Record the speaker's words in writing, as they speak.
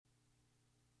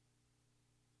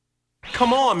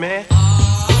come on, man.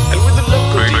 And with the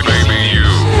look, baby, you.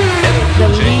 The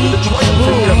lead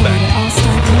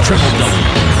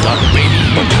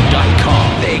www.babyboogie.com.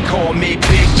 They call me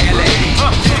Big L.A.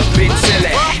 Big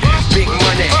Silly, Big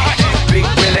Money, Big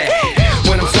Willie.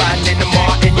 When I'm sliding in the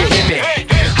mall and you hear me,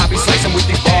 I be slicing with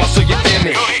these balls so you feel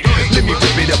me. Let me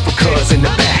rip it up for cuz in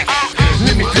the back.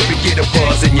 Let me flip it, get a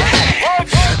buzz in your hat.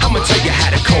 I'ma tell you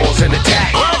how to cause an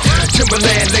attack.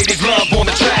 Timberland ladies love on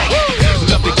the track.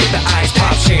 Love to get the ice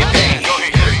pop champagne.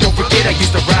 Don't forget I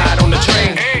used to ride on the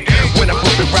train. When I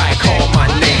put the ride, call my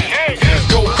name.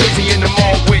 Go crazy in the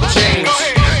mall with James.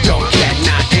 Dumb cat,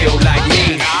 not ill like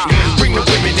me. Bring the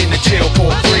women in the jail for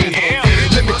free.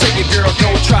 Let me tell you, girl,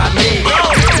 don't try me.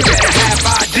 Better have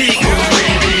ID. We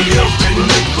be up in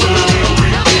the club,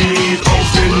 we be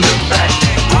off in the back.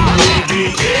 We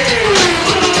be in the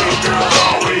club, girl,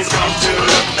 always come to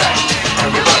the back.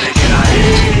 Everybody get our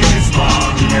heads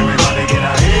sprung. Everybody get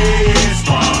our heads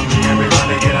sprung.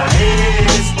 Everybody get our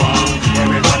heads sprung.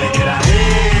 Everybody get our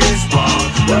heads sprung.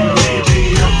 When we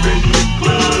be up in the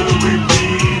club, we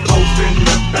be off in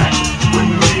the back. When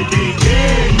we be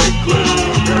in the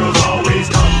club, girls always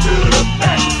come to the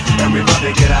back.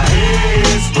 Everybody get our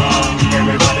heads sprung.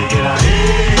 Everybody get our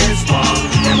heads sprung.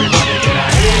 Everybody get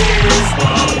our heads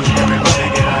sprung. Everybody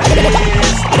get our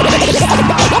heads sprung.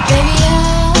 Baby, I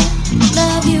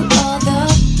love you all the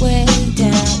way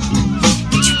down.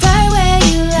 Get you right where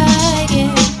you like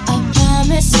it. I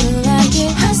promise you like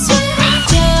it. I swear,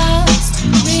 just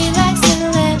relax and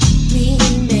let me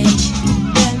make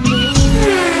that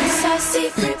move. It's our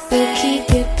secret, but keep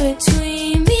it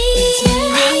between me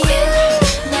and you.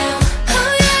 Now,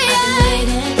 oh yeah, I've been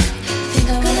waiting. Think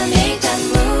I'm gonna make that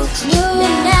move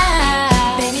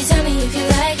now. Baby, tell me if you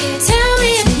like it. Tell me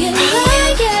if you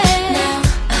like it. Now,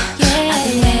 yeah, I've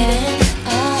been waiting.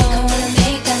 Think I wanna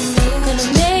make that move. Gonna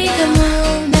make a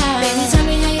move now. Baby, tell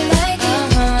me how you like it.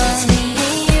 It's me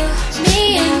and you, me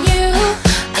and you.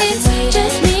 It's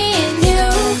just me and you.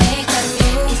 Make that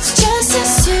move. It's just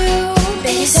us two.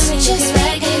 Baby, tell me if you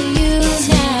like it. It's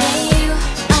me and you.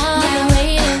 I've been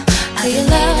waiting for your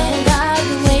love, and I've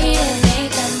been waiting.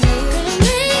 Make that move. Gonna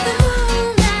make a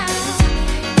move now.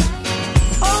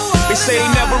 They say they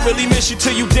never really miss you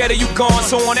till you dead or you gone.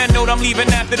 So on that note, I'm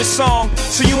leaving after the song.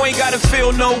 So you ain't gotta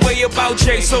feel no way about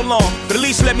Jay so long. But at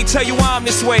least let me tell you why I'm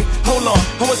this way. Hold on.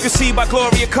 I was conceived by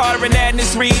Gloria Carter and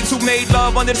Agnes Reeves, who made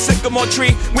love under the sycamore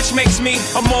tree, which makes me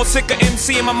a more sicker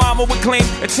MC. And my mama would claim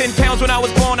at 10 pounds when I was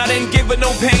born, I didn't give her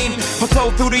no pain.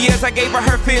 Although through the years I gave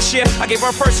her fair share. I gave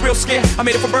her first real scare. I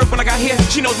made it for birth when I got here.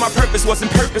 She knows my purpose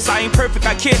wasn't purpose. I ain't perfect,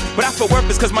 I kid, but I feel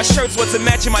worthless cause my shirts wasn't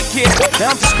matching my kid.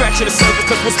 Now I'm just scratching the surface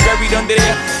cause what's buried under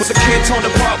there was a kid torn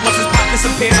apart once his pop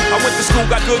disappeared. I went to school,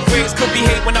 got good grades, could be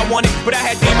hate when I wanted, but I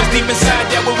had demons deep inside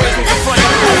that were raised me to front.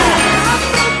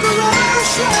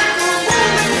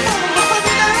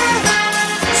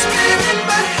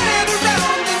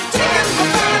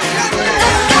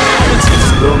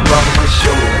 Little mama,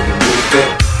 show me how you move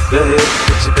that. Go ahead,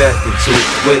 put your back into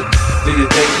it. Do your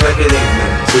thing like it ain't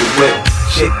nothing to it.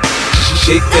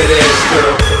 Shake that ass,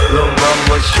 girl. Little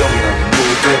mama, show me how you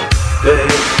move that. Go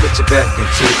ahead, put your back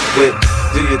into it.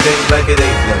 Do your thing like it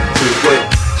ain't nothing to it.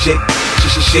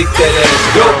 Shake that ass,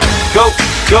 go,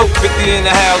 50 in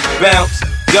the house, bounce.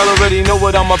 Y'all already know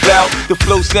what I'm about. The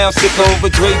flow sounds sicker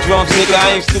over Dre drums, nigga.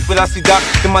 I ain't stupid, I see Doc,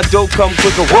 then my dough come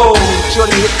quicker. Whoa,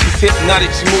 shorty hips is hypnotic,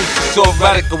 she moves so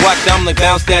erotic. Watch, I'm like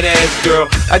bounce that ass,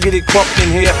 girl. I get it crump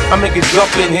in here, I make it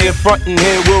jump in here, front in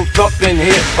here, we'll thump in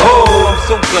here. Oh, I'm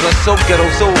so good, I'm so ghetto,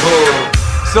 so hood.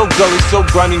 So gully, so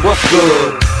grimy, what's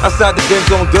good? Outside the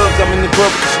Benz on dubs, I'm in the club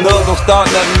with the snug. Don't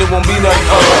start nothing, it won't be nothing.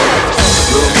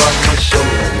 Little mama, show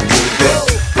me how you move that.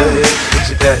 Go ahead, put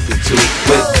your back into it.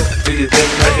 Do your thing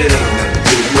like it ain't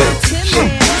nothing to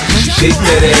it. Shake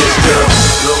that ass, girl.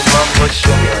 Little mama,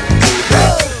 show me how you move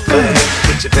that. Go ahead,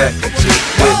 put your back into it.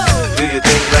 Do your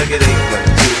thing like it ain't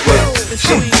nothing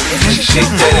to it. Shake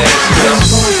that ass, girl.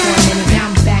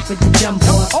 Down back with the jump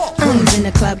off. Queens in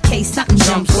the club, case something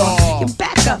jumps off. You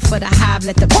back up for the hive,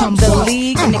 let the pump the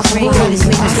league and the graveyard is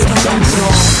making some jumps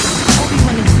off. All we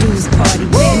wanna do is party.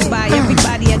 Dance by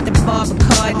everybody at the bar,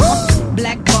 Bacardi.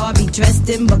 Black Barbie dressed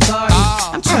in Bulgari.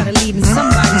 I'm trying to leave in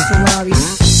somebody's Ferrari.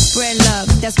 Spread love,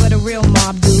 that's what a real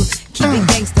mob do. Keep it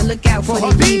gangster, look out for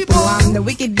the people. I'm the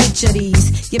wicked bitch of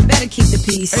these. You better keep the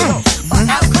peace. Or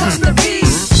out comes the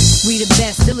beast. We the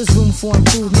best, still is room for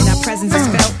improvement. Our presence is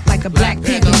felt like a Black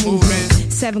Panther movement.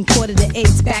 7 quarter to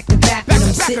 8, back to back, and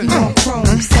I'm sitting on chrome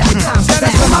 7 times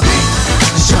back.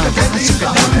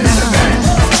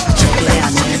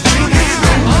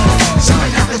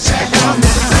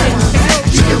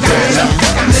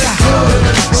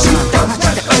 She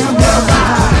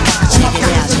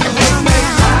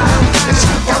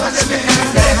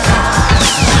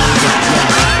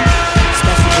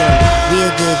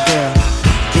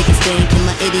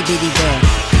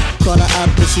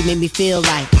but she made me feel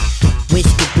right. Wish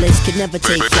the bliss could never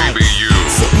take flight.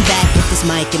 Sitting back with this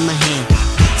mic in my hand,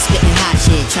 spitting hot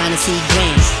shit, trying to see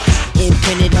grand.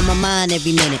 Imprinted on my mind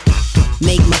every minute.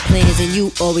 Make my plans and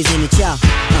you always in it, y'all.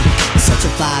 Such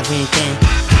a vibrant thing,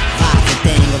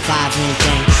 a vibrant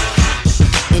thing.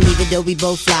 And even though we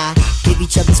both fly, give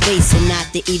each other space and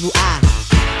not the evil eye.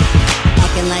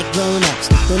 Acting like grown-ups,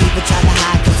 don't even try to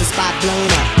hide cause the spot blown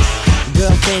up.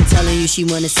 Girlfriend telling you she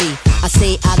wanna see. I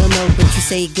say I don't know, but you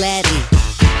say gladly.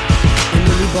 And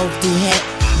when we both do head,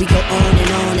 we go on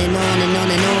and on and on and on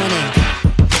and on and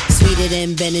sweeter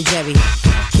than Ben and Jerry.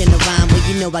 Can I rhyme? Well,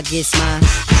 you know I get mine.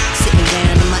 Sitting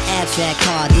down in my abstract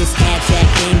car, this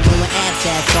abstract thing going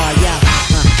abstract far, yeah.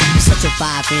 Such a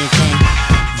vibrant thing,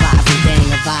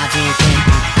 a vibrant thing.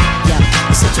 Yeah,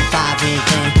 it's such a vibrant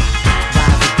thing,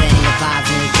 a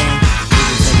vibrant thing.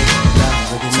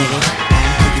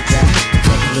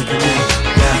 Check it, look at me.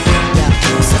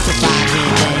 Yeah, it's such a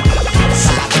vibrant thing,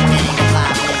 a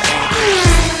vibrant thing.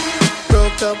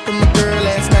 Broke up with my girl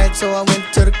last night, so I went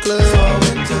to the club.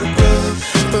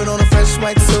 Put on a fresh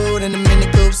white suit and a mini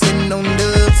coupe, sitting on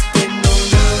dubs.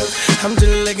 I'm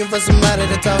just looking for somebody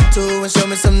to talk to and show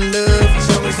me some love.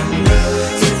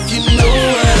 If you know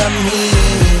what I mean.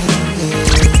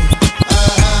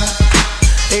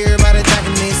 Everybody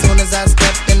talking me soon as I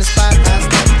stepped in the spot.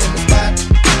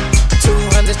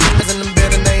 200 streamers in the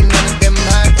building, ain't none of them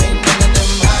hot.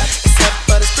 Except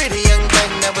for this pretty young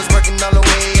thing that was working all the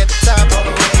way at the top.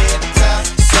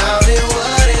 Shouted,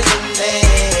 what is her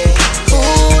name?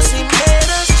 Ooh, she made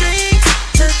us drinks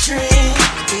to drink.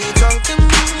 Be drunk and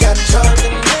got drunk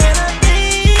and then I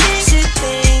think she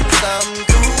thinks I'm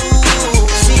cool.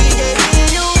 She gave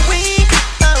me a wink,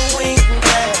 I wink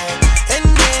back, and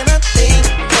then I think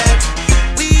that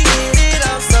we hit it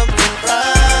off something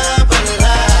proper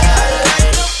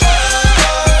like a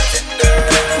bartender.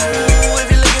 Ooh,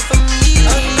 if you're looking for me,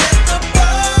 I'm at the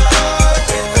bar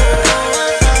with her.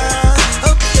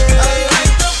 Okay, I'm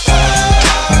like the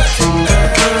bartender.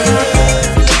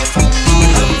 If you're looking for me,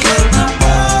 I'm at the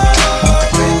bar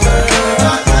with her.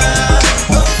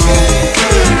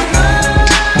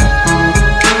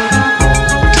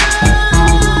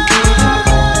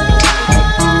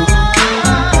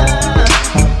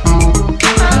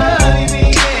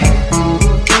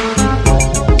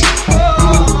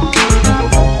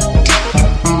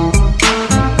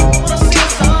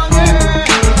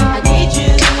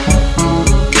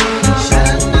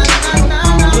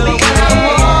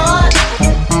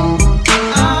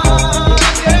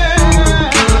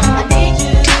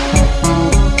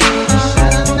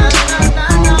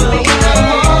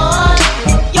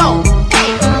 Yo, hey,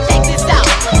 check this out.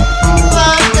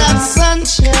 I've got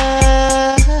sunshine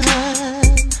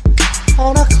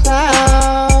on a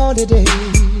cloudy day.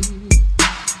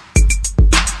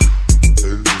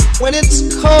 When it's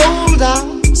cold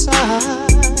outside,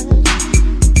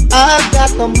 I've got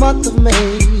the month of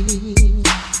May.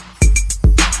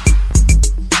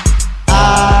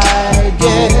 I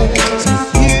guess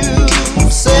you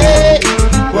say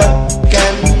what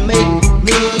can make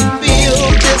me feel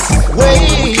this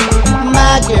way,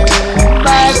 my girl,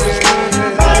 my girl,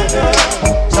 my girl.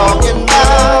 Talking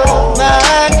about my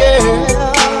girl,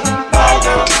 my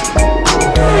girl.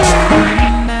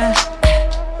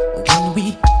 When we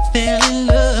fell in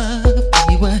love,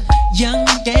 we were young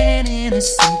and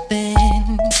innocent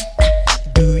then.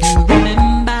 Do you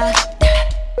remember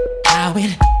how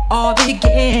it all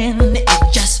began? It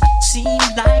just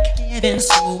seemed like heaven,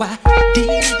 so I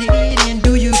did it. And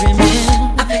do you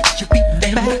remember? I bet you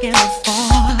remember back in the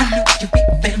fall. I know you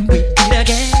remember we did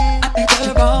again. I bet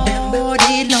you remember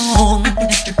it long. I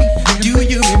bet you remember. Do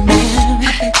you remember?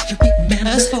 I bet you remember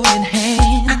us holding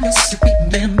hands. I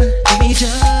know you remember each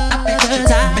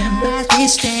other's eyes we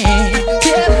stand.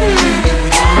 Tell me, do you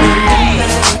remember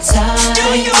the time? Do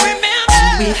you remember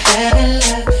we fell in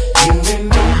love? You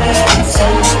remember the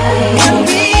time when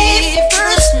we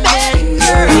first met,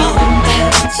 girl?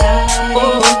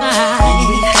 Oh my,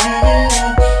 we fell in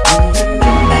love. You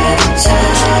remember the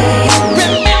time?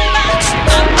 Remember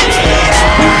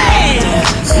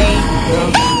See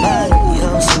nobody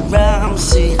else around.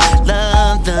 See,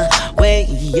 love the way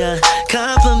you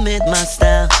compliment my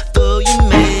style. Though you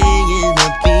may end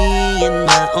up being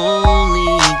my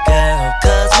only girl.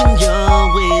 'Cause when you're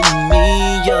with me,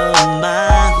 you're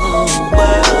my whole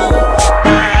world.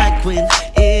 Like when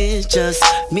it's just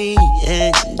me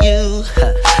and you,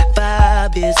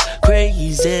 vibe is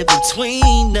crazy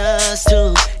between us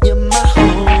two. You're my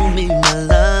homie, my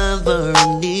lover,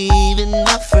 and even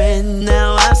my friend.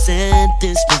 Now I've said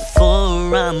this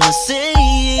before, I'ma say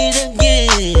it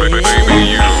again.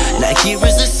 Like here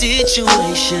is the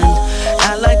situation.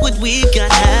 like what we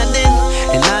got happening,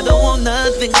 and I don't want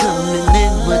nothing coming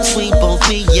in between both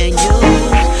me and you.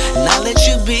 And I'll let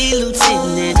you be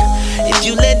lieutenant if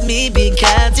you let me be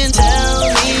captain. Tell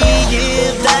me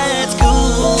if that's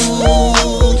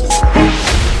cool.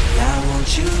 I want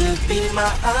you to be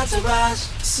my entourage,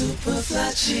 super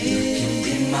fly chick.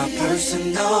 Be my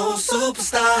personal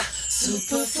superstar,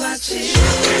 super fly chick.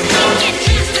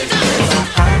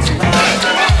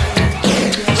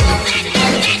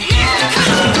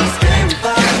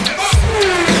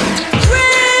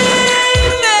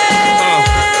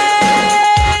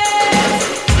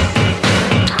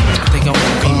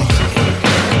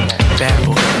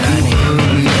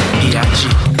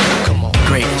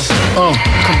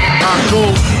 I go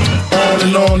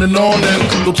on and on and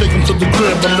don't take them to the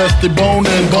crib unless they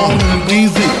boning.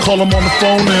 Easy, call them on the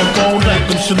phone like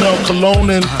them Chanel cologne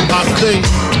and I stay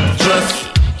dressed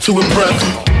to impress,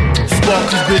 spark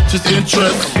these bitches'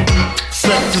 interest.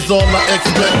 Sex is all I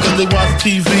expect, cause they watch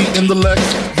TV in the Lex.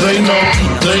 They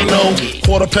know,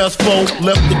 4:15,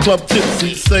 left the club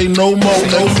tipsy. Say no more,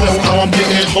 how I'm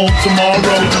getting home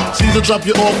tomorrow. Caesar drop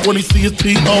you off when he see his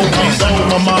P.O. He's on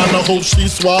my mind, I hope she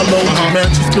swallow. Man,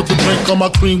 she spilled the drink on my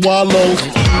cream wallows.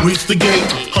 Reach the gate,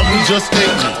 hungry just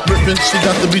ate. Rippin', she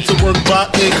got to be to work by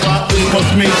 8. Must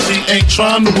mean she ain't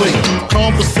trying to wait.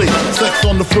 Conversate, sex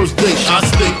on the first date. I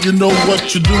state, you know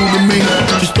what you do to me.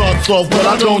 She starts off, but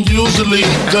I don't usually.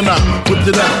 Then I whipped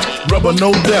it out, rubber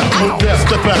no doubt.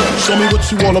 Step out, show me what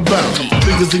you all about.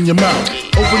 Fingers in your mouth,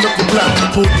 open up the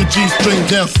blouse, pull the G-string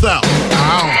down south.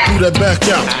 Do that back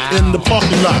out in the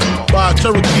parking lot. Buy a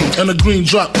Cherokee and a green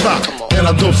drop top, and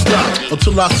I don't stop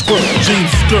until I squirt.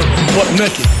 Jeans, skirt, butt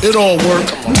naked, it all work.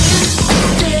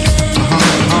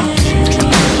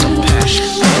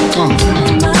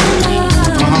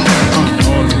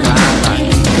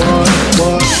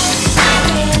 What?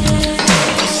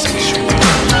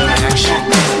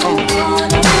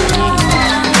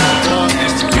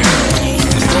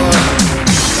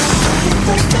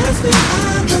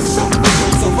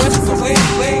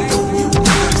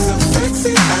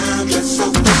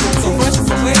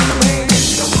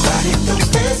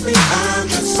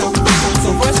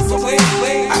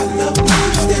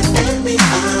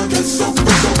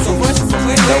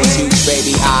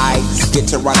 Baby eyes get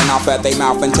to running off at their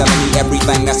mouth and telling me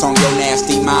everything that's on your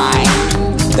nasty mind.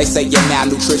 They say you're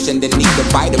malnutrition, then need the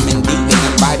vitamin D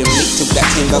and vitamin E to that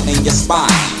tingle in your spine.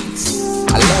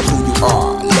 I love who you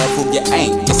are, love who you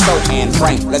ain't. You're so and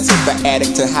frank. Let's hit the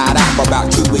attic to hide out for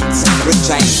about 2 weeks. With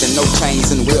chains and no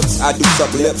chains and whips. I do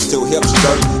suck lips to hips,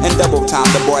 skirt, and double time.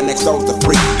 The boy next door's the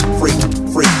freak.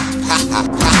 Ha ha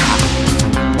ha ha.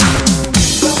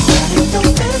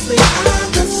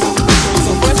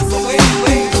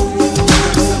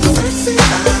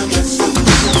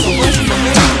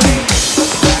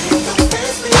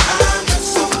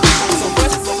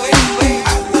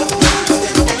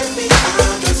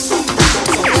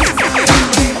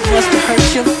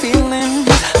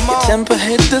 Temper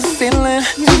hit the ceiling.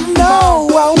 You know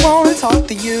I wanna talk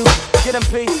to you. Get him,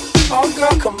 P. Oh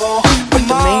girl, come on. But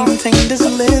to maintain this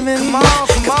living,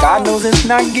 cause God knows it's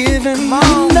not giving.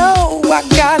 You know I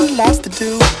got lots to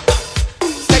do.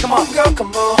 Take him off. Girl,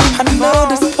 come on. I know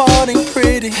this part ain't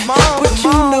pretty, but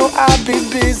you know I'll be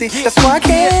busy. That's why I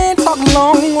can't talk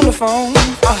long on the phone.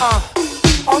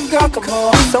 Oh girl, come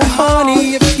on. So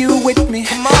honey, if you with me,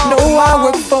 know I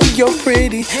work for your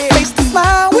pretty face to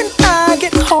smile when I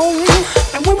get home.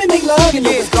 And when we make love, you know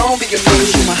it's gon' be your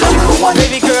face. You my number one.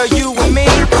 Baby girl, you and me.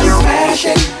 Smash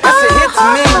it. That's a hit to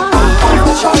me.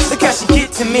 Look how she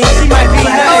get to me. She might be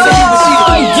nothing to you, but she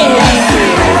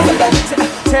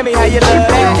tell me how you love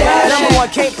that. Number one,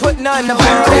 can't put none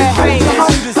above that. Famous,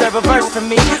 you deserve a verse from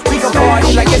me. We gon'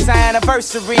 party like it's our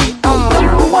anniversary.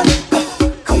 Number one.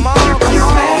 Come on,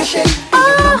 smash it.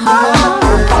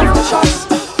 Off the charts.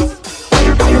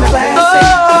 Classic.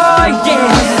 Oh, yeah.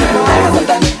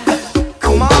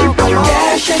 Come on,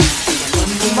 dash it.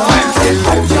 Come on,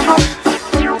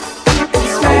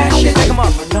 smash it. Come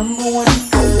on, number one.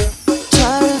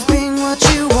 Tired of being what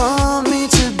you want me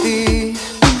to be,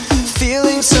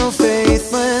 feeling so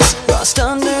faithless, lost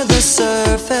under the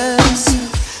surface.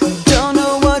 Don't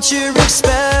know what you're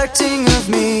expecting of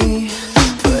me,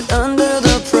 but under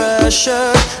the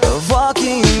pressure of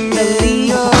walking in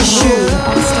your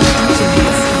shoes.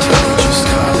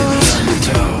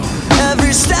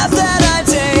 Every step that I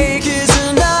take is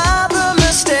another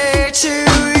mistake to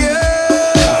you.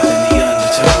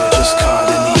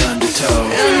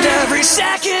 And every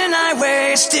second I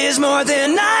waste is more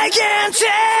than I can take.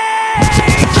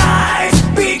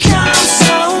 I've become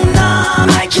so numb,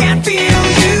 I can't feel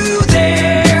you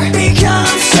there.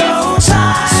 Become so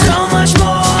tired, so much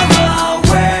more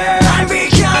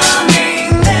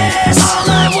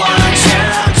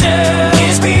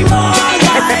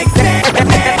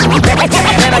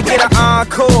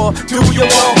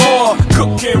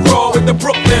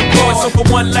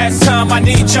one last time, I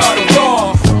need y'all to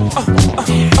roar.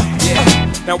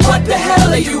 Now what the hell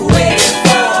are you waiting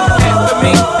for? After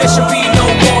me, there should be no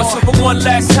more. So for one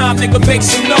last time, nigga, make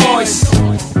some noise.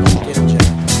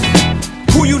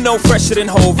 Who you know fresher than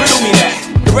Hov? Riddle me that.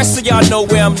 The rest of y'all know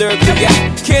where I'm lurking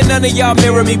at. Can't none of y'all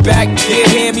mirror me back. Yeah,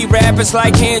 hear me rap, it's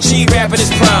like Han G rapping his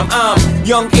prime. I'm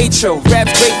Young H.O.,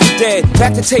 raps Grateful Dead.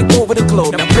 Back to take over the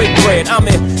globe, now break bread. I'm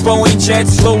in Boeing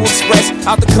Jets, Lowell Express.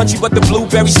 Out the country, but the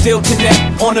blueberries still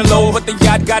connect. On the low, but the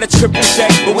yacht got a triple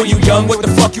check. But when you young, what the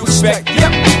fuck you expect?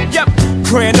 Yep.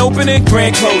 Grand opening,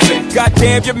 grand closing.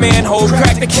 Goddamn your manhole,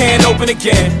 crack the can open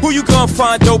again. Who you gonna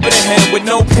find open a hand with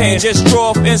no pen? Just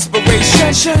draw off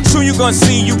inspiration. Soon you gonna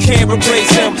see you can't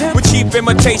replace him with cheap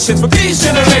imitations for these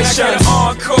generations.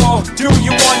 Encore, do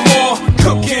you want more?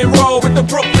 Cook and roll with the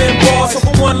Brooklyn Boys. So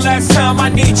for one last time, I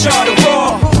need y'all to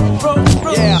roar.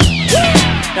 Yeah.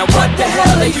 Now what the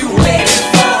hell are you waiting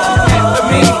for? After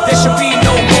me, there should be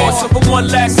no more. So for one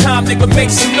last time, nigga,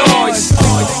 make some noise.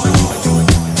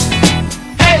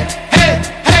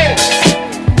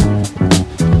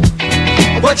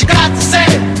 What you got to say?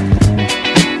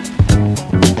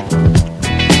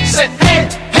 Say hey,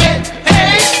 hey,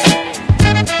 hey.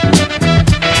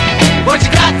 What you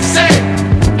got to say?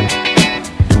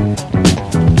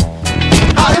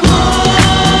 Hollywood,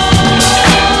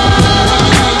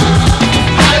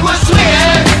 Hollywood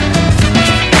swinging.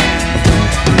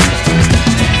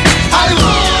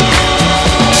 Hollywood,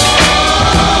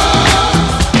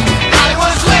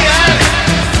 Hollywood swinging.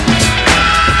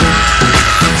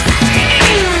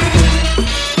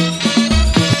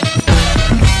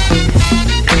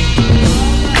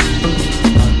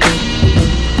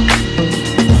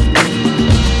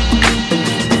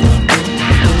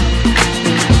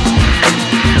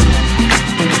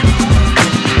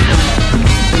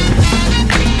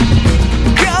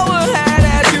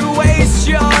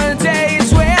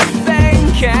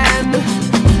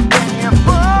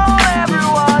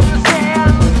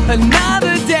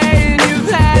 Another day and you've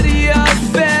had your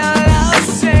fill of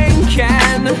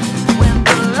sinking. When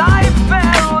the light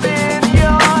fell in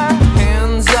your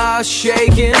hands are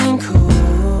shaking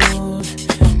cold.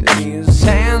 These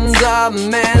hands are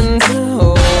meant to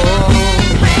hold.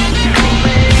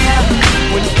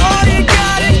 When all you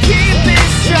gotta keep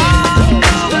is strong.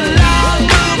 Move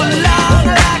along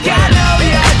like I know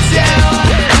you do.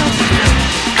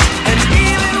 And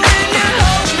even when you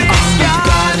hope it's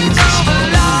gone, move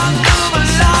along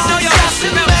just to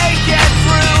make it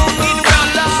through. Move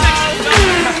along.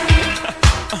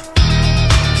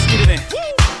 Let's get it in.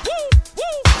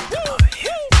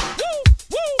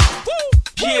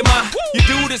 Yeah, ma, you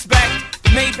do this back.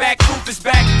 Maybach roof is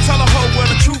back. Tell the whole world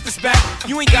the truth is back.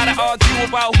 You ain't gotta argue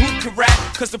about who can rap,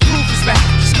 cause the proof is back.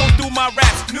 Just go through my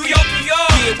raps. New York, New York.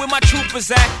 Yeah, where my troopers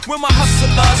at? Where my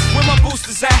hustlers? Where my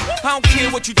boosters at? I don't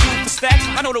care what you do for stacks.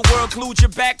 I know the world glued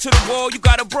your back to the wall. You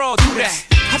gotta brawl through that.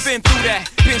 I've been through that.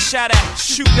 Been shot at.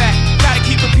 Shoot back. Gotta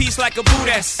keep a peace like a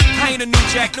Buddhist. I ain't a new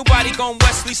jack. Nobody gon'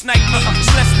 Wesley snipe me.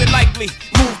 It's less than likely.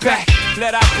 Move back.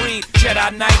 Let I breathe.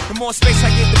 Jedi Knight. The more space I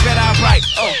get, the better I write.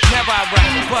 Oh, never I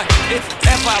write. But if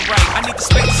ever I write, I need the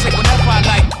space to say whenever I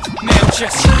like. Now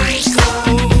just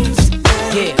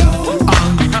yeah.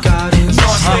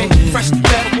 Fresh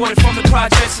battle water from the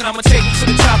projects, and I'ma take you to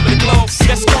the top of the globe.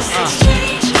 Let's go.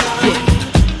 Yeah.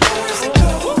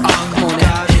 Come on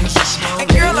now. And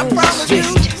girl, I promise you,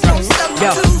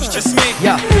 Just me.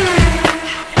 Yo.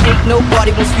 Ain't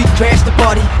nobody once we crash the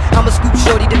party. I'ma scoop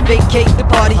shorty to vacate the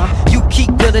party. You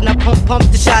keep building, I pump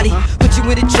the shotty. Put you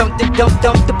in the trunk, then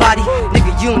dump the body.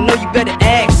 Nigga, you don't know, you better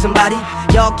ask somebody.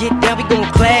 Y'all get down, we gon'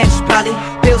 clash probably.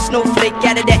 Bill Snowflake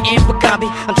out of that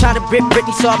Ambercrombie. I'm tryna rip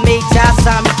Britney, so I made Ty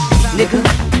Simon. Nigga,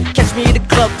 catch me in the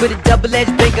club with a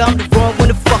double-edged banger. I'm the wrong one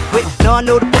to fuck with. Now I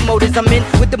know the promoters, I'm in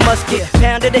with the musket.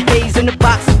 Pound of the haze in the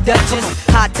box of Dutchess.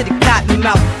 Hot to the cotton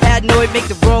mouth. Paranoid, make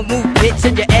the wrong move, bitch,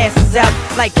 and your ass is out.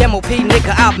 Like MOP,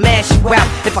 nigga, I'll mash you out.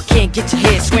 If I can't get your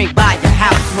head, swing by your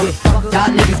house.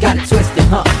 Y'all niggas got it twisted,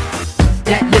 huh?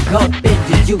 That liquor up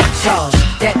into you charge.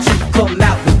 That you come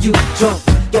out when you drunk.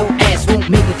 Your ass won't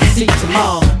make it to see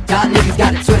tomorrow. Y'all niggas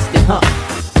got it twisted, huh?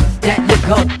 That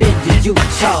liquor up into you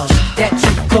charge. That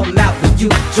you come out when you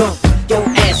drunk. Your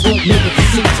ass won't make it to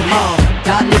see tomorrow.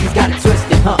 Y'all niggas got it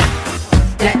twisted, huh?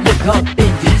 That liquor up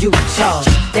into you charge.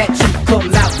 That you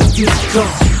come out when you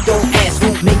drunk. Your ass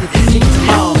won't make it to see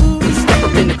tomorrow. We step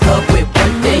up in the club with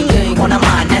one thing on our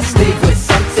mind, that's leave with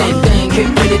something. Get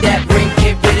rid of that ring,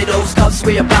 get rid of those cups.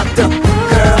 We about to,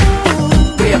 girl.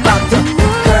 We about to,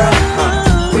 girl.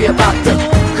 We about to,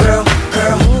 girl.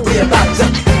 We about to,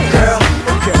 girl.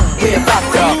 We about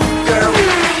to, girl.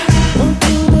 Won't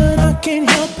do, but I can't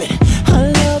help it. I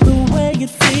love the way it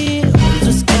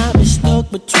just got me stuck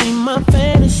between my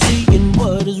fantasy and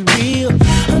what is real.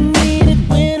 I need it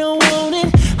when I want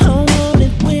it, I want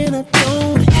it when I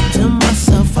don't. Tell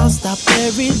myself I'll stop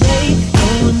every day,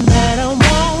 knowing that I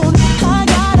won't. I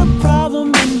got a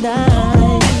problem and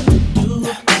I do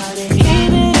about it.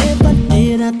 Even if I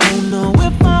did, I don't know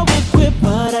if I would quit,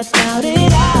 but I doubt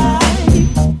it.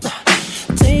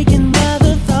 Taken by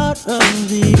the thought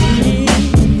of it.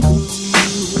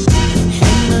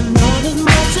 And I know this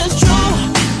much is true.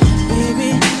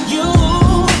 Baby, you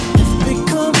have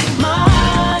become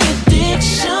my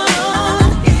addiction.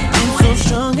 I'm so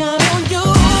strung out on you.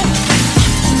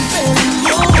 And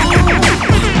you,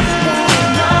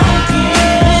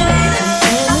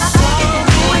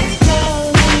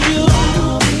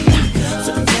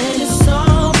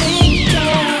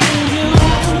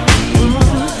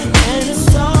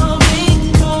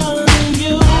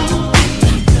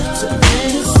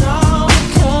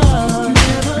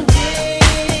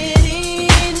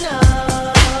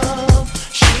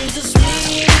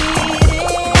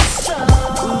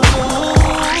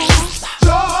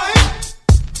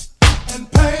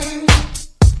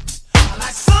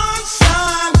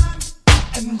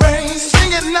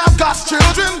 God's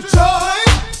children, joy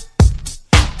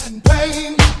and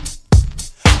pain,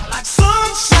 like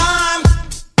sunshine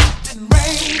and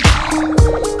rain.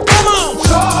 Come on,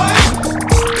 joy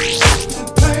and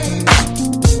pain,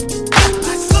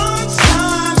 like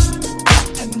sunshine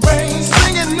and rain.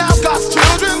 Singing now, God's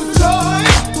children, joy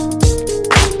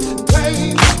and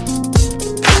pain,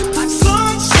 like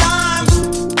sunshine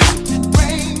and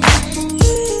rain.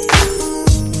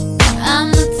 I'm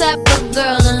the type of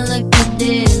girl to look at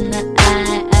this.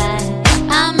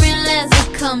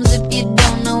 If you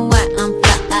don't know why I'm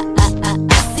fly,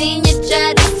 I seen you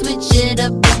try to switch it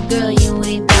up, but girl, you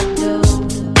ain't that dope.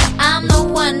 I'm the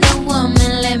Wonder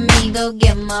Woman, let me go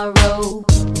get my robe.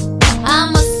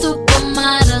 I'm a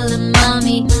supermodel and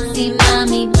mommy, see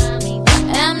mommy.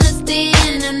 Amnesty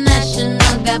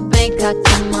International got Bangkok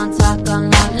to Montauk on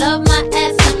lock. Love my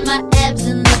ass and my abs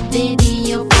in the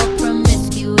video for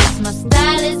promiscuous. My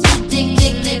style is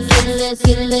ridiculous.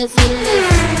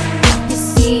 You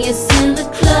see us in the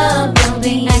club, we'll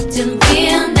be acting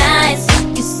real nice.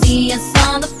 You see us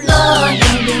on the floor,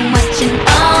 you'll be watching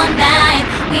all night.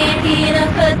 We ain't here to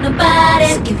hurt nobody,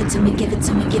 so give it to me, give it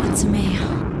to me, give it to me.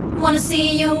 Wanna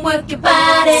see you work your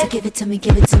body, so give it to me,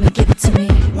 give it to me, give it to me.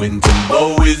 When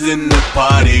Timbo is in the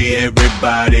party,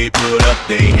 everybody put up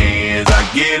their hands. I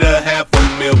get a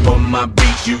 $500,000 for my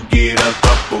beats, you get a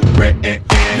couple grand.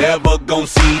 Never gon'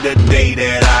 see the day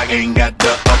that I ain't got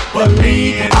the upper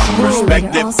hand. I'm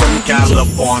respected from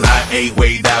California,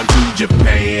 way down to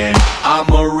Japan.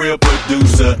 I'm a real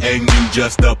producer and you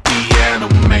just a piano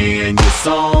man. Your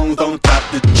songs don't top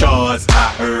the charts,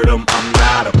 I heard them, I'm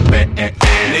not a fan.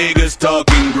 Niggas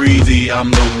talking greasy,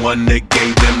 I'm the one that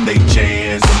gave them they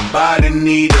chance. Somebody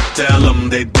need to tell them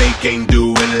that they can't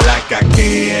do it like I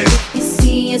can. You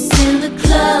see us in the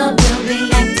club, we'll be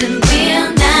acting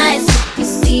real nice. You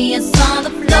see us on the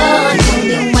floor, we'll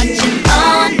be watching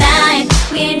all night.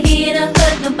 We ain't here to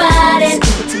hurt nobody, so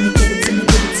give it to me, give it to me,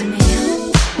 give it to me.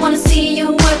 Wanna see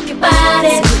you work your body,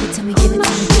 so give it to me, give it to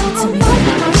me, give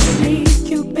it to me.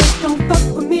 Cupid, don't fuck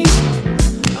with me.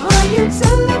 Are you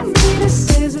telling me this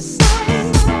is a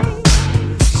sign?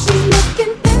 She's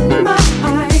looking in my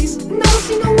eyes, no,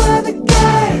 she no other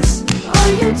guys.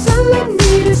 Are you telling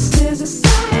me this is a sign?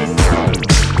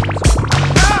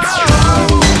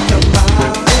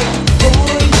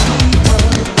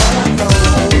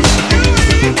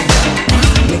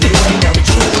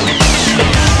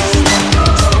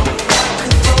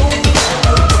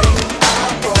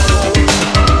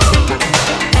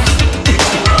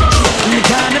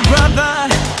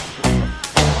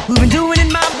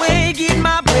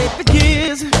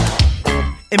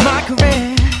 In my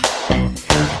career,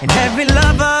 and every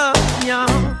lover,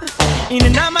 young, in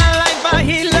and out my life, I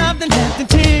hear love and left in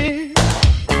tears,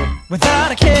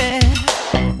 without a care,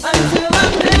 until I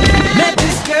met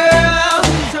this girl,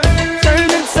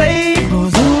 turning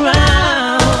tables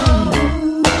around.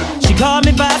 She caught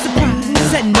me by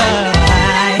surprise, and I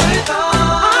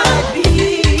thought I'd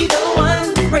be the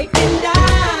one breaking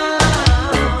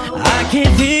down. I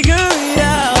can't figure it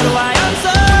out why I'm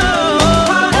so.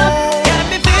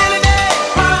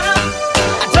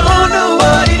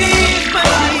 What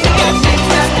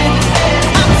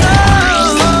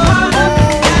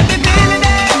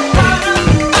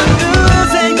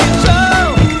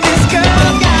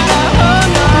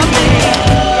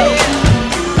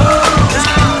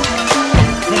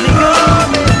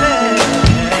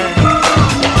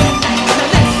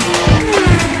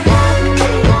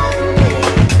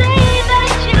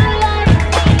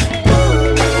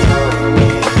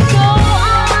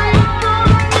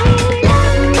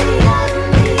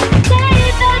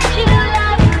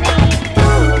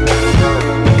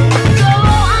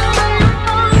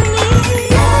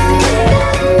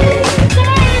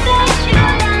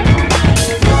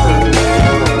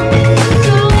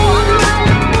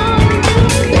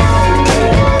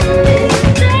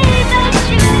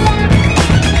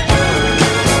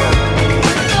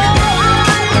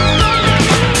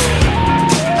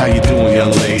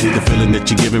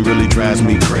you're giving really drives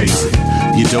me crazy.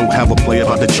 You don't have a play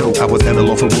about the choke. I was at a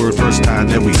loss for word first time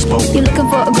that we spoke. You're looking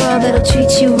for a girl that'll treat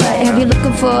you right. Have you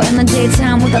looking for in the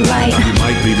daytime with a light? You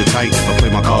might be the type if I play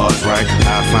my cards right.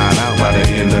 I'll find out by the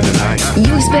end of the night.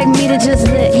 You expect me to just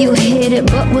let you hit it,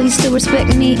 but will you still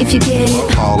respect me if you get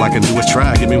it? All I can do is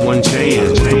try, give me one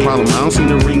chance. What's the problem? I don't see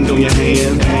the ring on your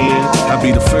hand. I'll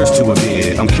be the first to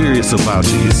admit I'm curious about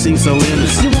you. You seem so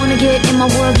innocent. You wanna get in my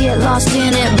world, get lost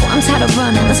in it. Boy, I'm tired of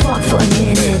running, let's walk for a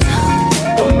minute.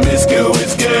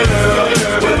 Promiscuous girl,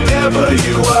 wherever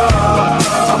you are,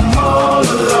 I'm all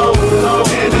alone,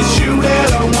 and it's you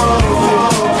that I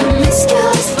want.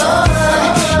 Promiscuous boy,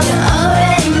 you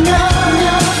already know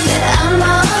that I'm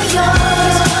all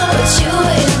yours. What you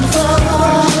waiting for?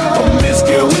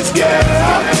 Promiscuous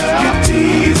girl, you're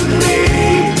teasing me.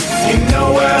 You know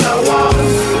what I want,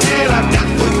 and I got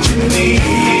what you need.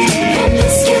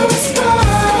 Promiscuous boy,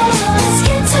 let's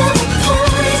get to the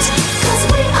point, 'cause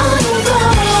we on the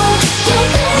road.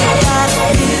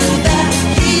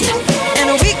 And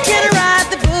we can ride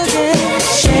the boogie,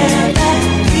 share that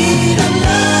beat of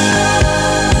love.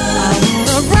 I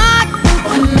wanna rock with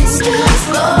promiscuous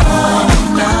boy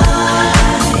tonight.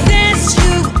 Dance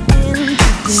you into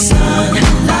the sunlight.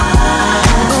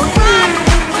 Gonna rock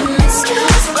with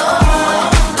promiscuous boy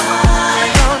tonight.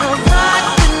 Gonna rock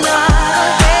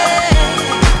tonight.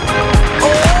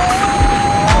 Oh,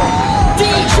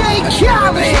 DJ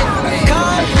Khaled.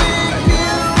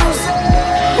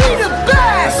 We the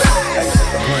best.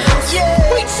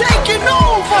 We taking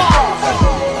over.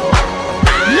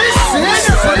 Listen.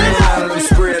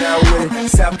 Spread out with it.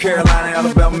 South Carolina,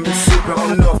 Alabama, Mississippi,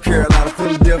 on North Carolina,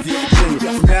 Philadelphia,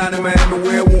 Virginia. From down in Miami,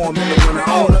 where it warm in the winter.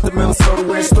 All up to Minnesota,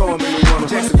 where it storm in the winter.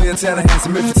 Jacksonville, Tallahassee,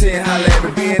 Memphis, 10, holla at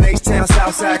me. B&H Town,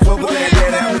 Southside, Cloverland,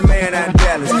 Dad, I'm the man out in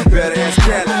Dallas. Better ask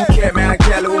Cali. Catman,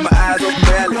 Cali with my eyes open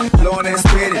valley. Blowing and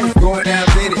spinning, going down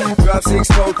Vinny. Drop 6,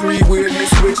 4, 3, wheel, and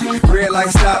switch it. Red light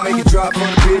stop, make it drop on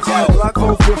the bitch. Block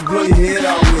 4, 5, blow your head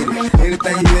out with it.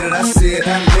 Anything you hit it, I said, I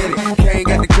did it. Can't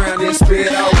got the crown, then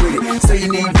spit out with it. Say you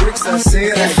need bricks, I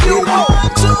said, I If you did it.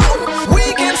 want to,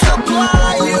 we can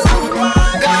supply you.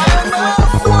 Got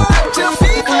enough work to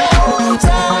feed the whole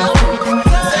town.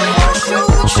 They won't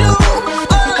shoot you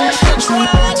unless you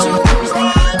try to.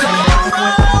 Come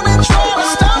around and try to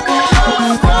stop us,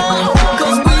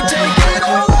 'cause we take it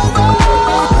over.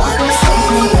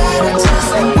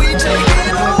 We take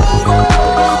it over.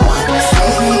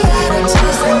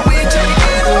 We take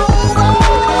it over.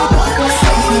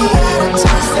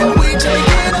 We take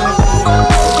it over.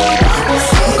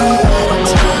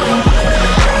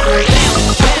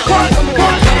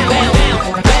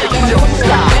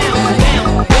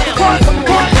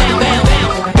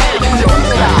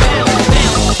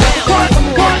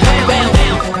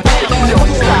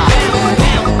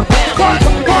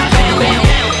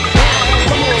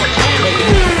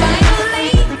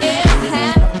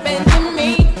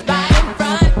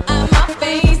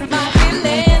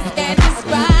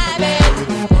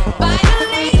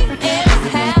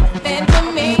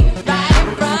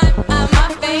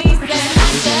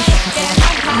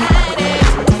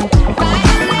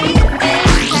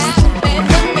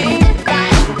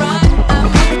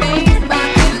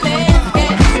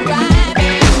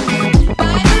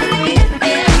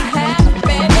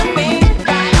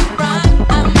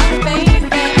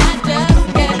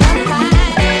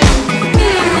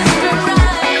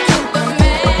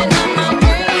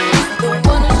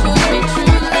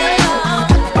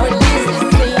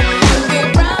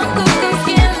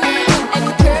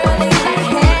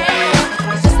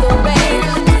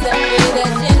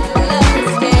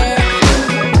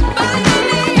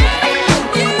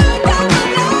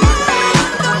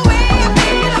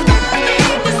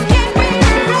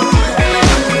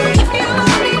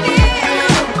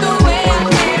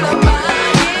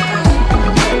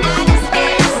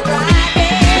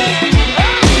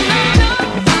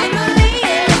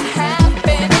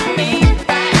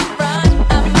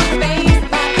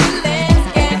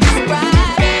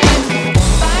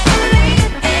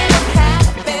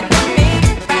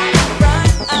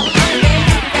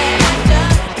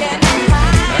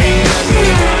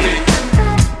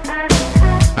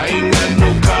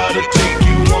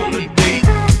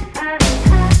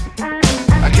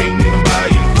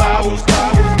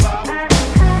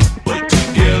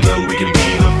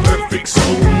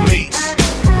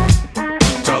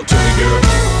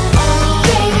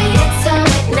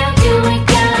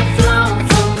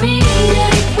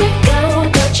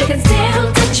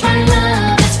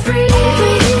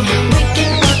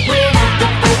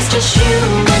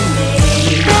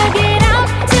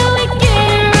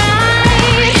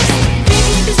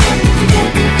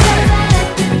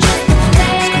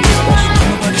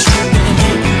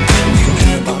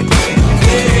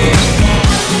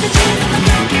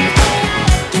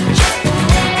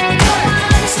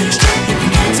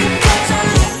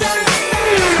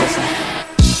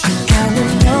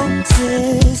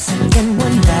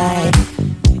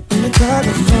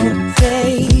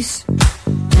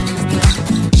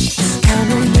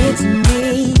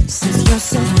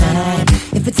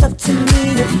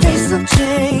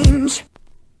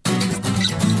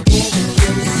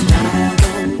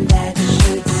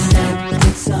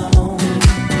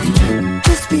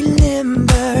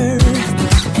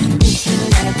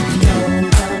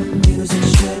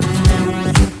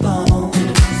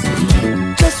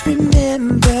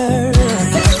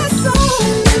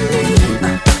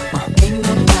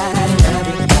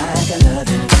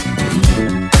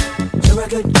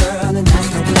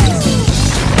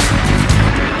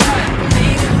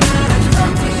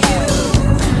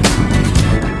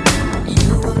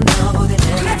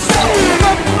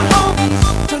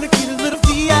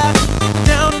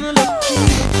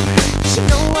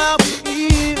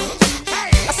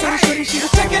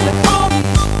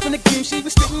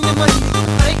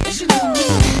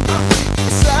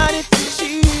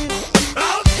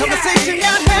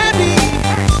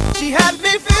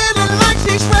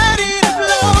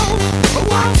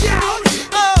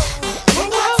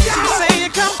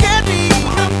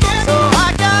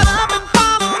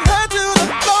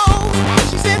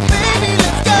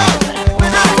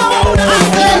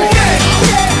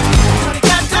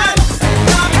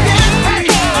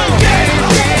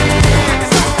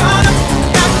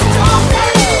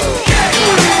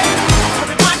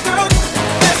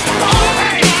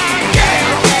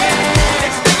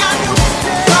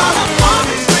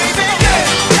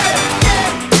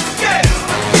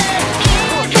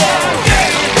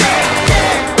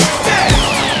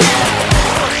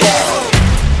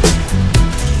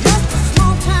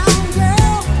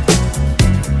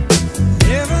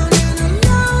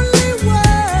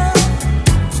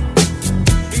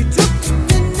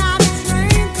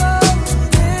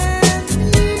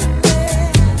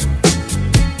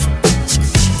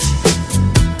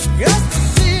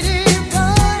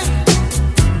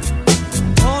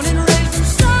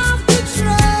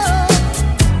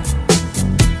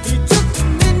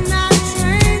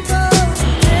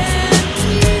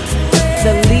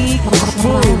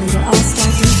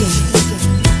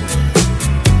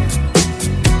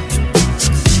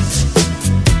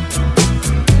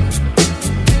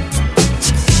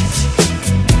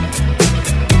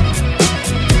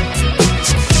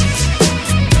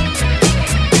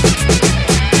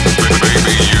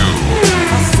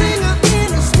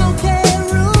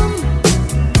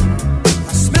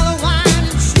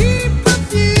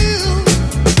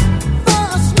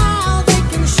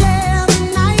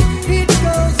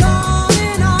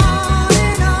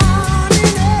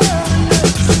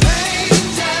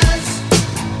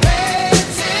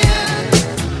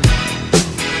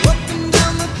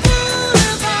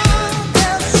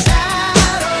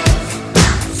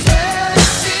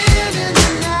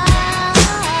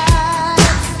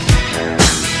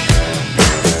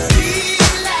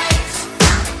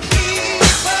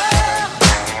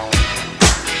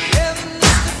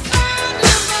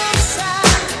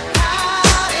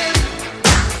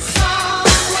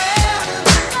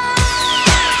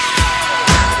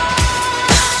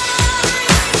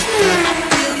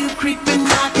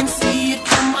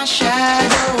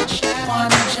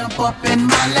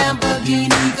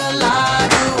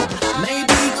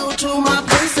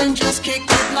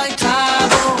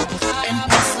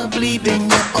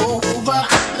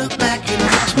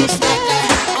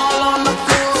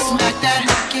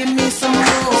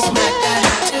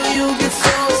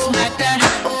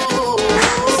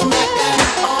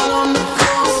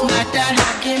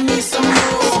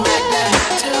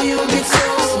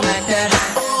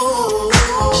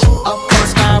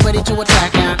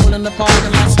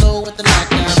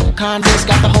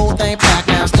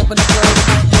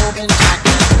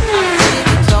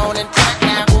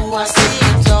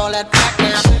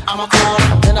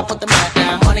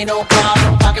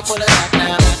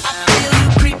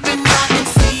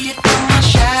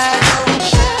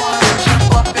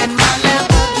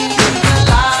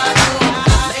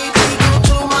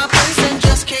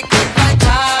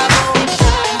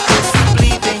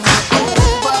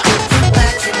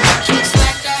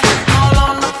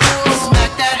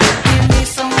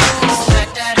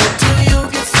 Till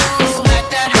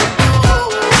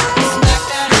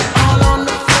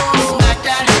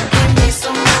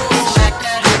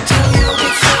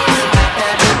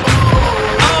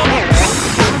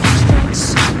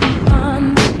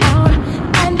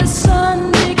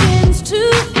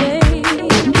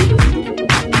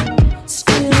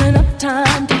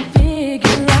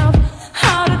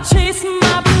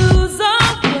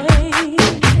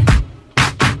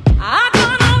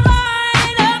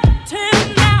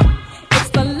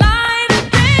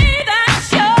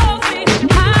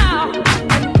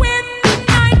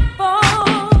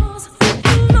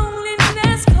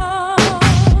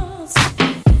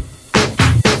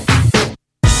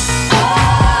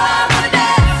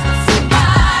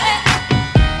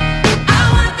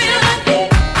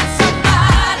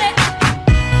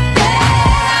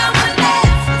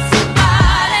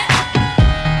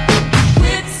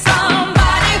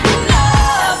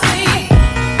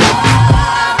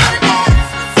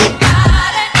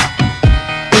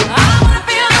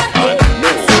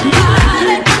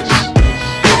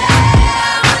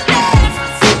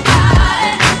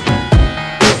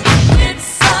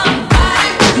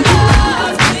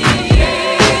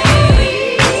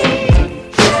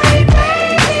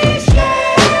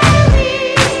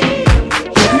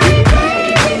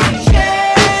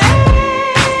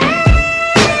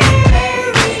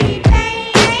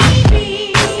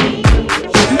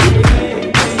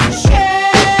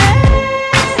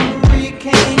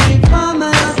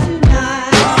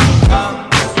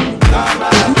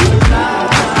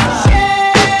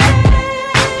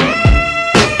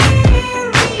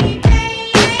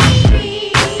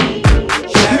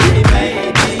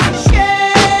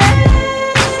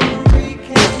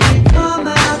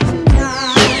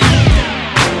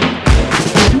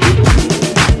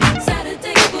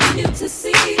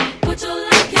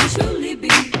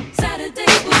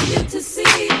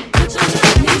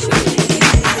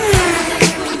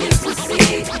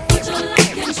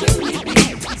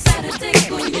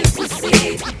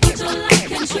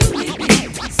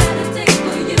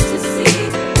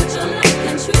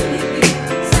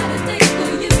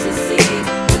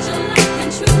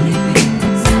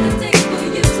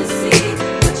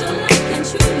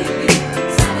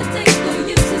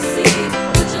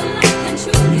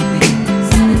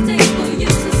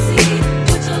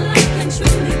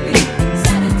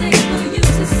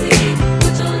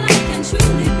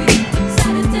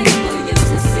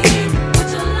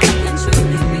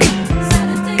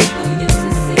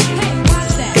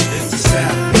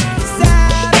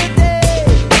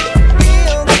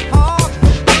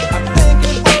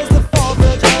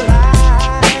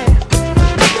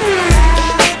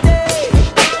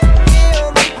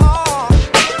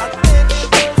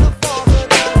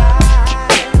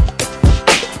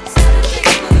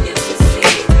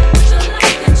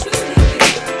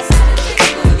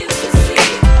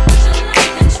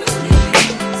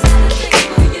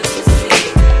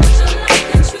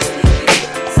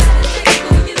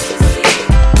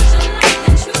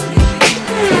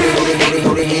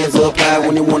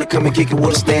come and kick it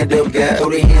with a stand-up guy. Throw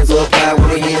their hands up high, with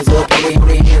their hands up, throw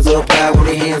their hands up high, with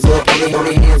their hands up, throw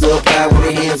their hands up high, with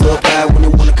their hands up high. When they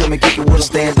wanna come and kick it with a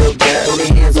stand-up guy. Throw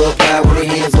their hands up high, with their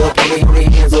hands up, throw their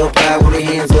hands up high, with their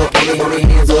hands up, throw their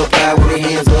hands up high, with their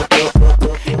hands up.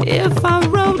 If I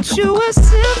wrote you a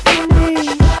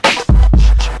symphony,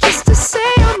 just to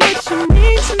say how much you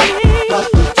mean to me, what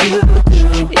would you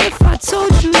do? If I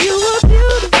told you you were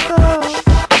beautiful,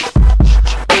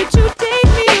 would you date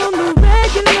me on the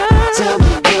regular? Tell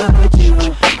me, would you?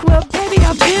 Well, baby,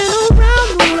 I've been around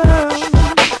the world,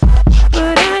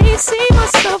 but I ain't seen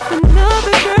myself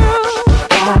another girl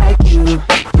like you.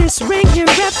 This ring here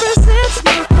represents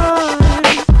my heart,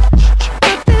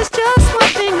 but there's just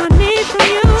one thing I need from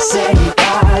you. Say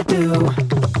I do,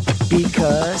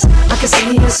 because I can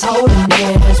see us holding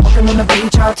hands, walking on the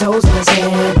beach, our toes in his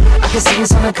hand. I can see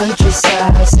us on the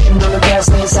countryside, sitting on the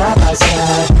grassland side by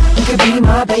side. You could be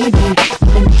my baby,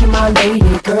 and make you my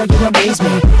lady. Girl, you amaze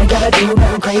me, ain't gotta do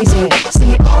nothing crazy.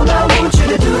 See, all I want you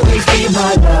to do is be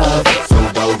my love. So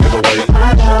don't give away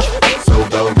my love. So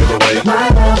don't give away my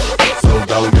love. So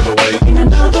don't give away. Ain't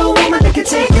another woman that can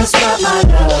take your spot, my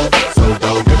love. So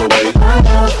don't give away my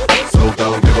love. So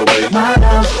don't give away my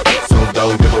love. So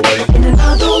don't give away. Ain't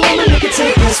another woman that can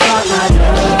take your spot, my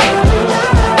love.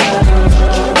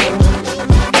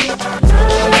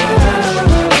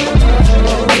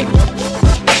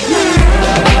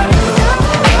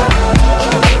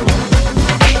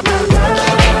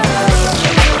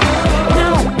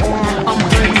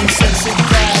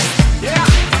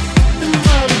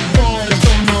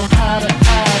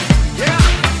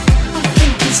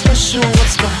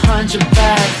 Your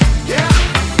back,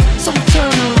 so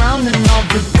turn around and I'll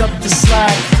pick up the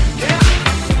slack.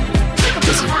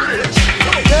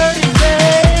 Dirty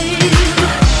babe,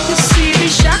 you see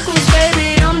these shackles,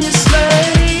 baby, I'm your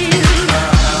slave.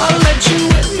 I'll let you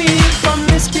whip me if I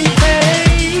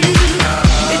misbehave.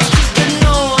 It's just that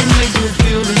no one makes me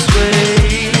feel this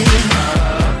way.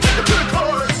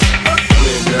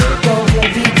 Go ahead,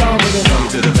 be gone with it. Come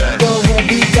to the back. Go ahead,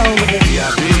 be gone with it.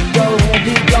 VIP. Go ahead,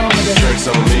 be gone with it. Drinks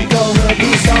on me. Go ahead, be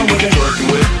gone with it. Working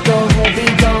with. Go ahead, be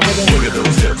gone with it. Look at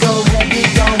those hips. Go ahead, be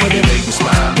gone with it. Make me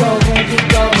smile. Go ahead, be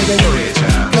gone with it. Go ahead,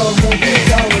 child. Go ahead, be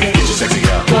gone with it. Get your sexy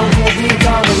out. Go ahead, be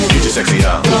gone with it. Get your sexy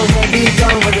out. Go ahead, be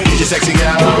gone with it. Get your sexy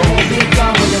out. Go ahead, be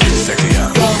gone with it. Get your sexy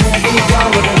out. Go ahead, be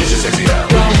gone with it. Get your sexy out.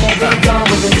 Go ahead, be gone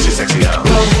with it. Get your sexy out.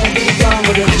 Go ahead, be gone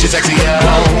with it. Get your sexy out. Go ahead, be gone with it. Get your sexy out.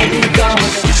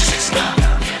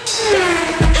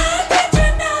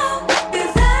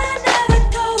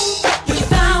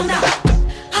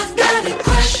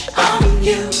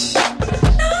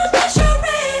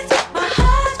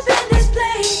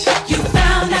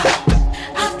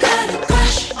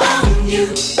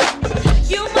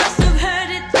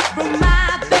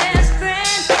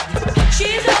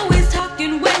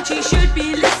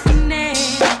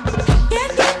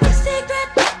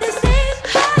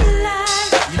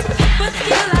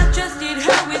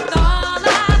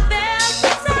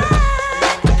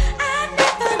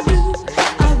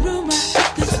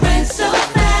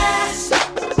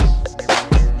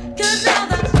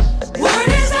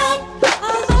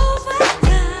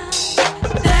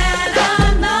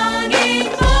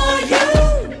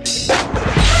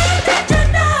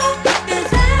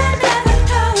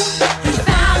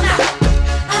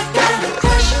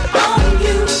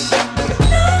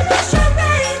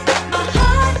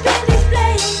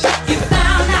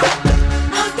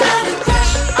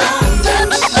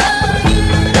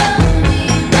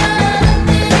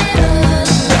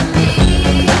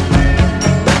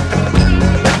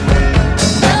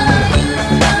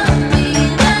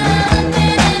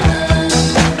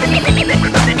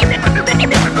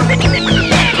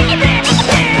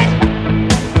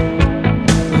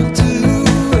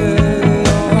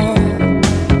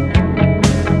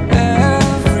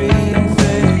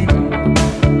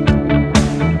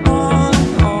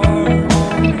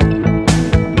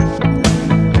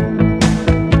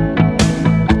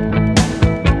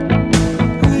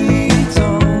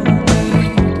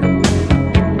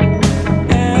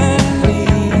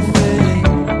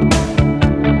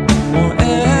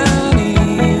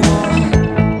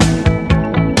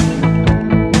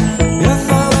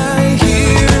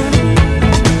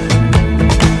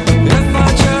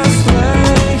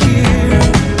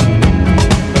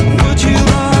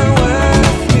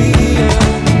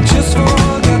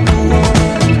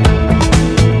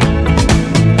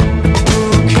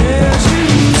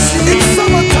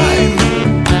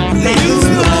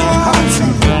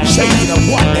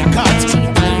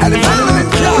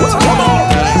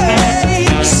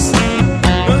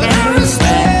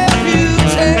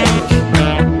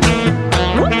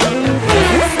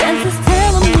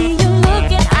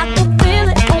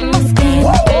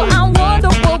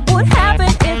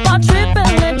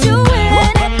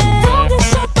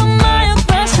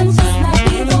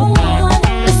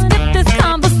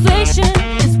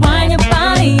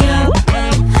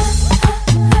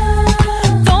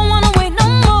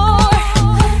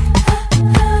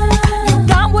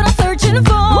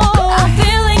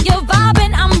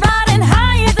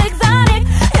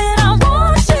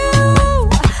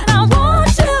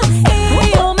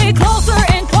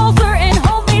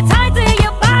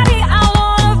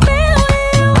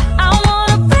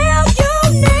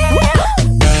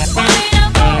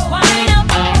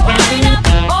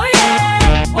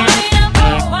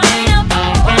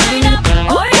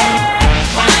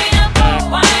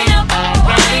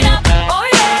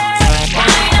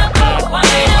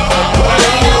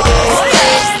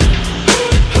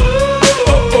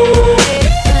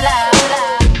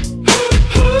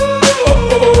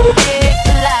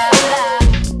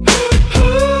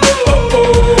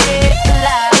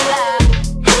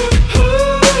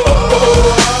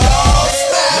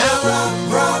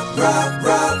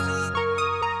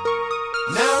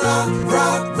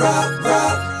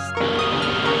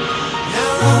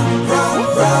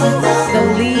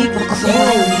 Baby, you.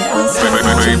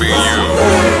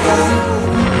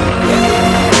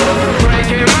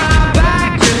 Breaking my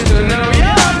back just to know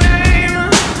your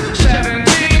name.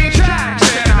 17 tracks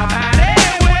and I've had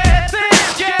it with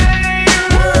this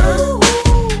game.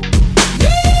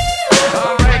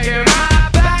 I'm breaking my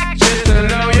back just to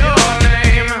know your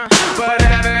name. But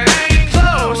heaven ain't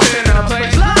close in a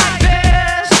place like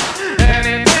this.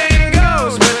 Anything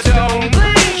goes, but don't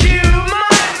blink, you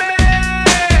might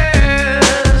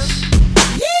miss.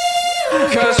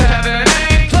 'Cause heaven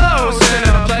ain't close in a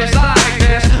place like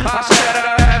this. I said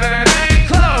heaven ain't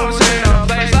close in a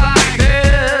place like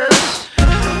this.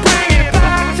 Bring it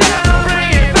back down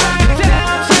tonight.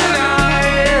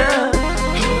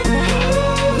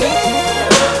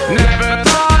 Never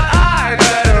thought I'd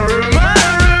let a rumor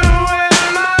ruin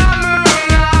my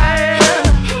moonlight.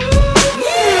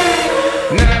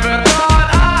 Never thought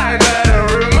I'd let a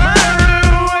rumor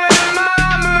ruin my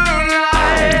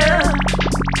moonlight.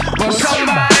 But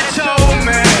somebody told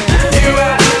me you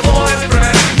had a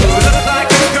boyfriend who looked like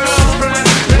a girlfriend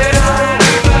that I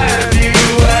hadn't left you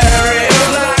where it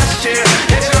last year.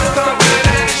 It's not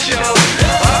confidential.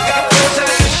 I've got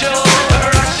potential.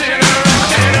 Rushing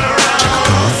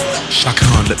around. Shaka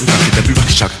Khan, let me rock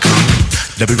it, Shaka Khan.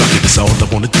 Let me rock it, that's all I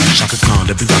wanna do. Shaka Khan,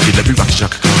 let me rock it,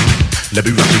 Shaka Khan. Let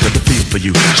me rock it, let me feel for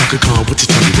you. Shaka Khan, what you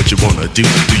tell me what you wanna do?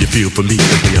 Do you feel for me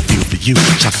the way I feel for you?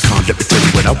 Shaka Khan, let me tell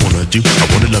you what I wanna do. I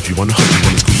wanna love you, wanna hug you,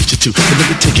 wanna squeeze you too. And let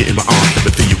me take it in my arms, let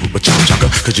me feel you with my charm, Shaka.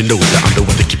 Cause you know that I'm the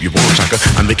one to keep you warm, Shaka.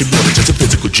 I make it more than just a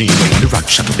physical dream. I wanna rock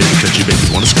you, Shaka, baby, cause you make me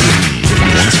wanna scream. Make me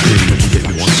wanna scream, you make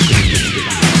me wanna scream.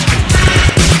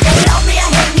 Love me or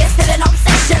hate me, still an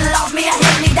obsession. Love me or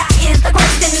hate me, that is the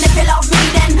question. If you love me,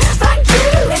 then thank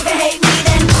you. If you hate me,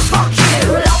 then fuck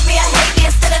you. Love me or hate me,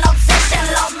 still an obsession.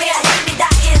 Love me or hate me,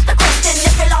 that is the question.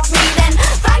 If you love me, then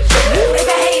thank you. If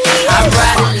you hate me, I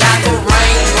ride it like a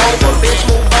Range Rover, bitch,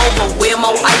 move over. Wear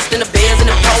more ice than the bears in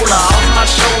the polar. Off my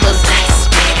shoulders, nice,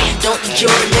 baby. Don't you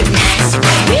judge me, nice,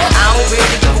 baby. I don't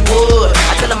really give a wood.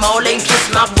 I tell them all they can kiss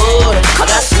my bud. I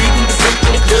got 3 people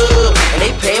in the club, and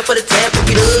they paying for the tab to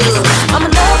get up. I'm a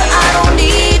lover, I don't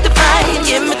need to fight.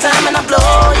 Give me time and I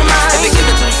blow your mind. If you give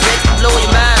me 2 seconds, I blow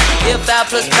your mind. Yeah, 5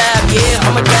 plus 5, yeah,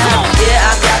 I'm a dime. Yeah,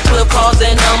 I got 12 cars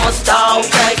and I'm a star,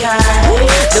 okay,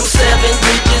 them 7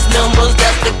 digits numbers,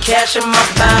 that's the cash in my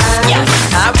bank.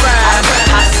 I ride,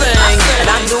 I sing, and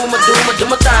I do my thing.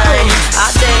 I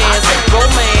dance,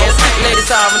 romance, ladies,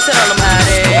 sorry, tell them how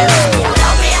it is.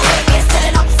 love me or hate me, still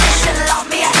an obsession. Love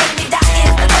me or hate me, that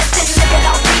is the question. If you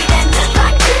love me, then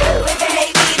thank you. If you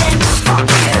hate me, then fuck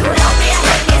you. Love me or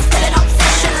hate me, still an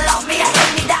obsession. Love me or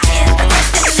hate me, that is the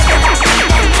question. If you love me,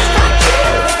 then thank you.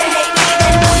 If you hate me,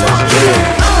 then fuck you.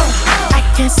 I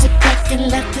can't sit back and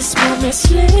let this moment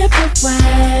slip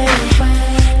away.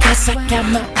 Cause I got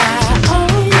my eye on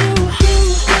you.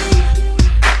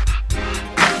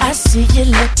 I see you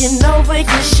looking over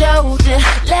your shoulder.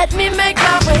 Let me make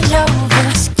my way over.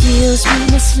 Excuse me,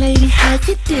 Miss Lady, how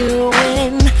you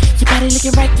doing? Your body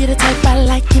looking right, you're the type I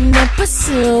like and I'm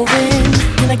pursuing.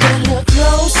 Can I get a little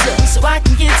closer so I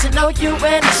can get to know you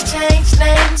and exchange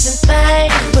names and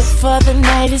things before the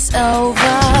night is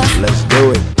over? Let's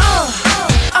do it.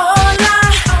 All I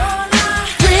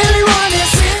really want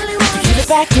is for you to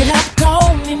back it up, go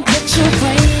and put your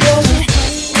weight on it.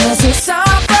 'Cause it's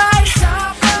alright.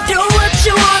 Do what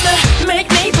you wanna, make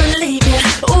me believe it.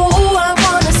 Ooh, I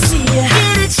wanna see you.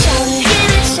 Get it, shout it,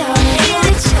 get it, shout it, get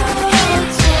it, shout it.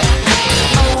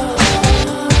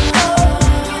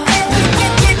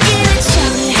 Get it,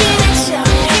 shout it, get it, shout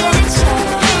it, get it, shout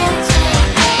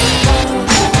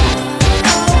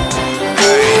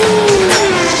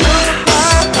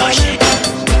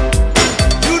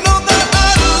You know that I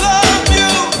love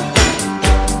you.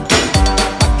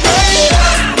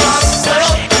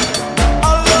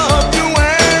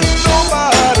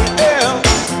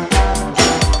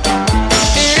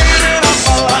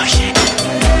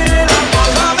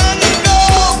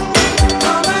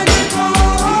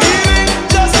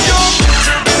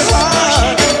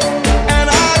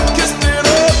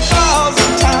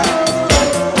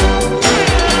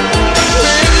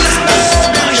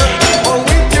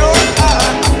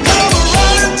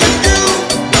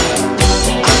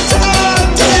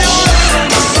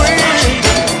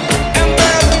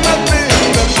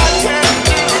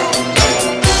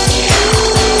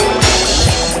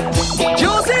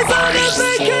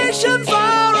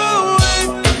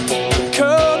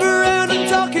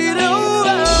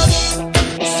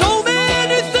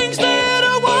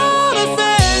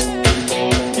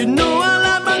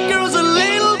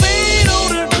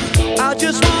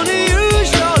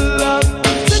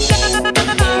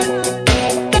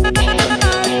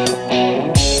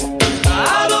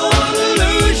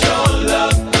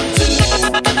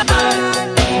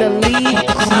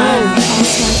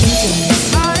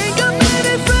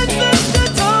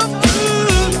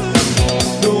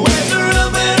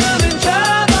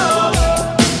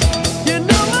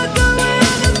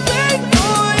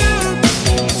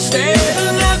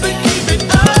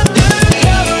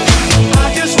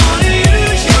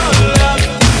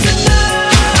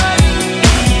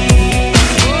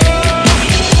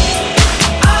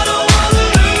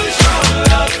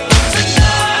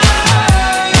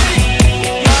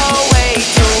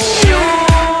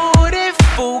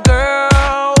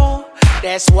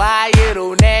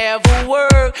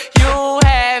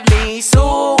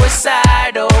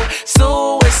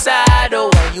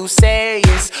 when you say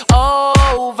it's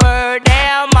over.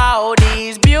 Damn, all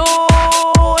these beautiful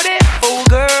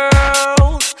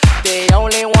girls, they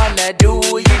only wanna do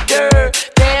you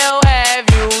dirt. They'll have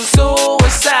you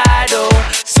suicidal,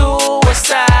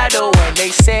 suicidal when they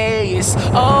say it's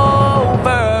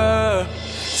over.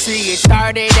 See, it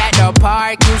started at the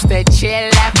park, used to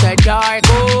chill after dark.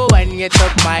 Ooh, when you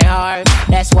took my heart,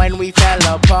 that's when we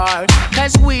fell apart.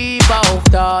 Cause we both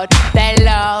thought that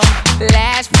love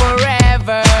lasts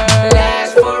forever.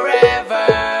 Lasts forever.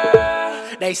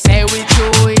 They say we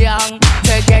too young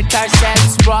to get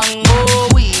ourselves sprung. Ooh,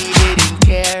 we didn't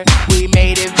care, we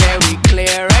made it very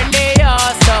clear. And they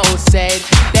also said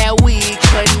that we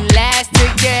couldn't last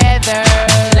together.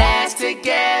 Last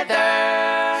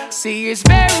together. See, it's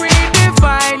very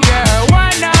divine, you're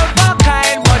one of a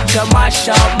kind, but you mash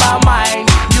up my mind.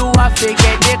 You have to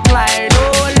get declined,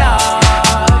 oh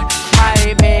Lord.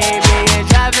 My baby, you're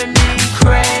driving me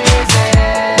crazy.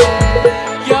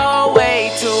 You're way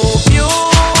too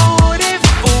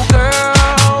beautiful,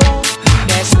 girl.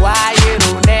 That's why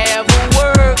it'll never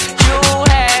work. You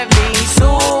have me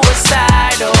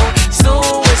suicidal,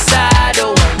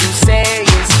 suicidal when you say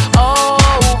it's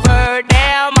over.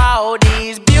 Damn, all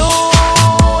these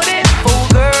beautiful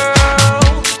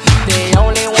girls, they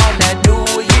only wanna do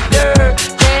you dirt.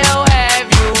 They'll have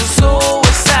you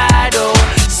suicidal,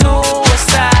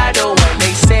 suicidal when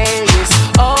they say it's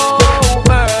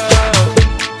over.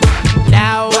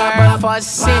 Now we're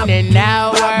fussing and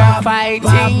now we're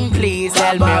fighting. Please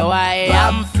tell me why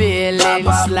I'm feeling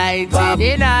slighted.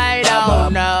 And I